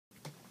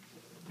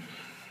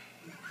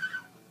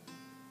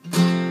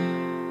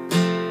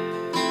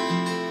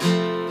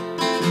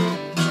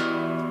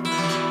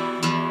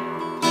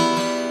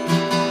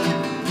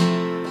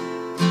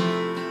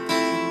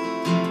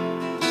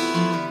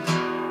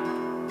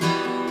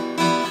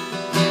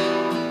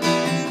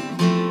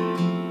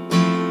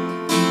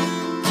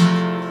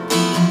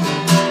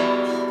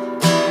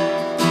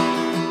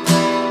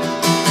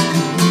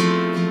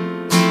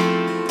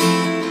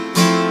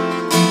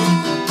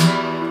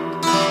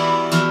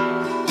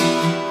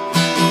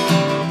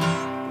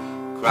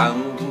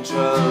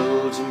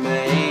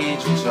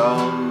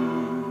Tom.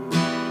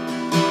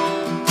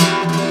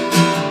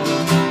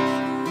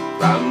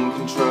 Ground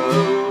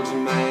control to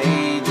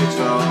Major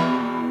Tom.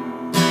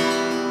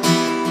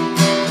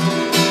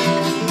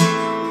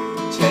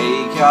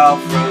 Take your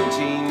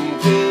protein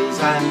pills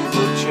and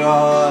put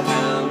your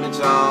helmet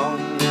on.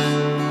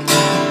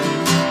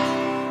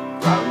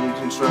 Ground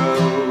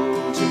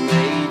control to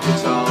Major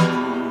Tom.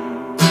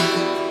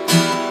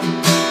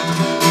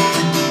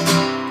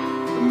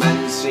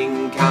 Commencing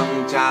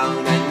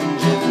countdown,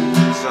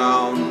 engines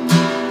on.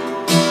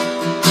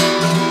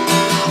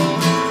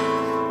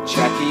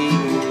 Check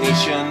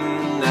ignition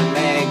and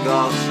may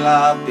God's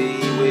love be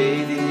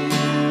with you.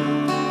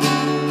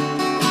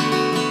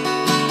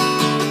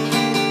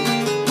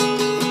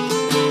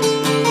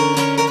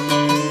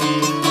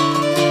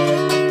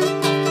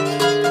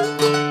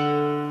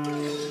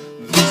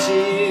 This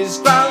is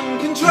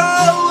ground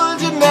control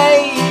to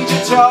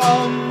Major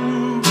Tom.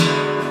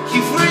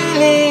 You've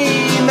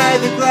really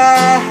made the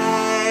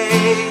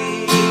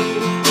grade,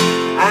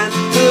 and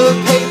the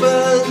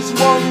papers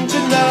want to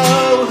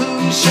know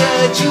whose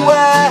shirt you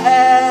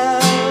wear.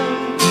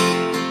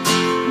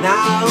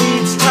 Now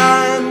it's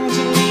time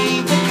to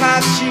leave the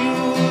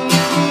capsule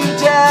if you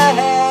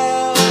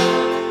dare.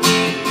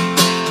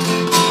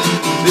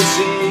 This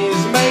is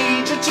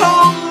Major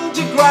Tom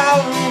to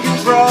ground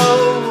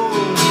control.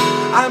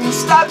 I'm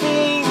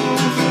stepping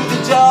through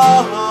the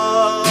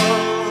door,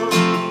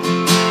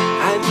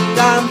 and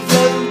I'm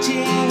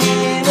floating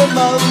in a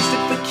most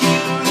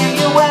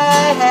peculiar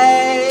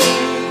way,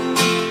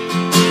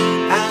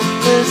 and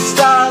the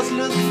stars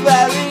look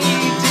very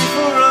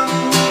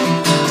different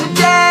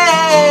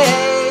today.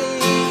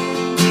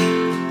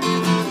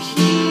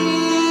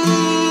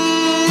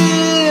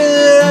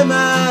 Here am I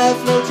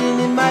floating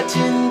in my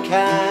tin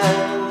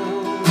can,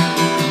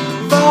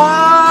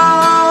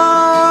 far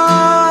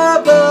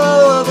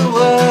above the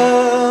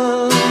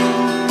world.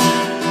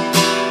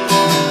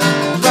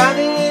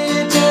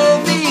 Planet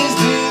Earth is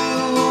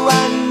blue,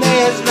 and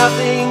there's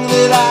nothing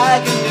that I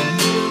can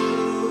do.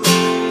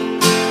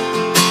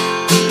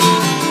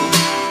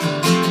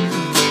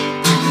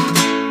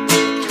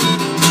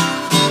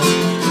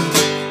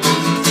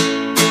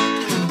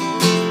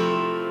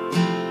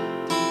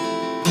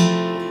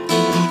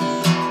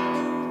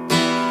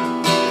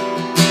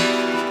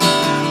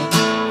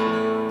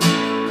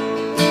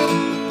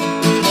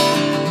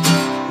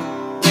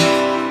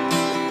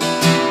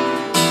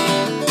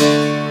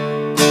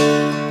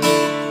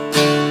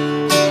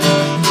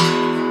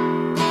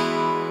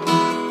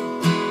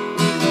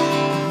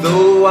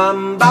 Though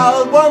I'm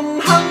about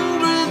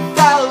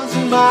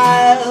 100,000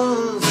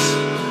 miles,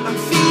 I'm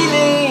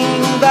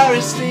feeling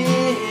very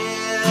still,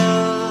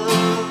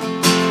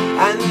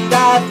 and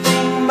I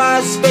think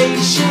my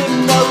spaceship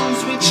knows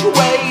which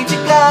way to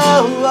go.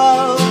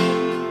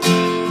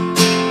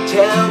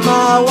 Tell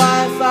my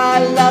wife I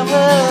love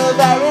her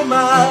very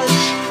much,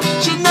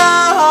 she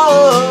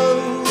knows.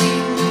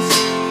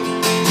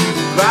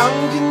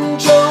 Ground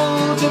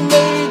control to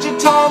Major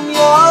Tom,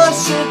 your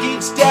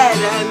circuit's dead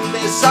and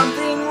there's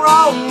something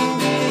wrong.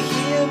 Do you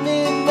hear me,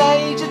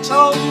 Major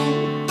Tom?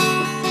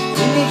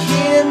 Can you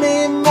hear me,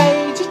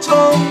 Major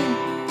Tom?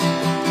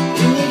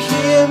 Can you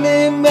hear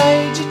me,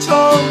 Major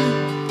Tom?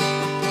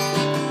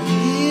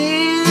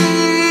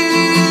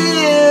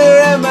 Here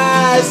am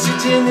I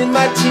sitting in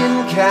my tin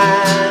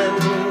can,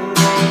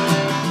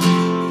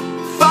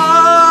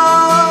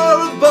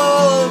 far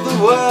above the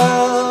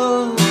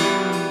world.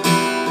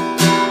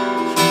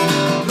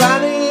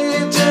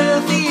 Planet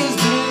Earth is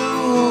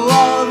blue,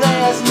 oh,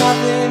 there's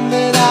nothing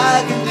that I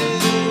can do.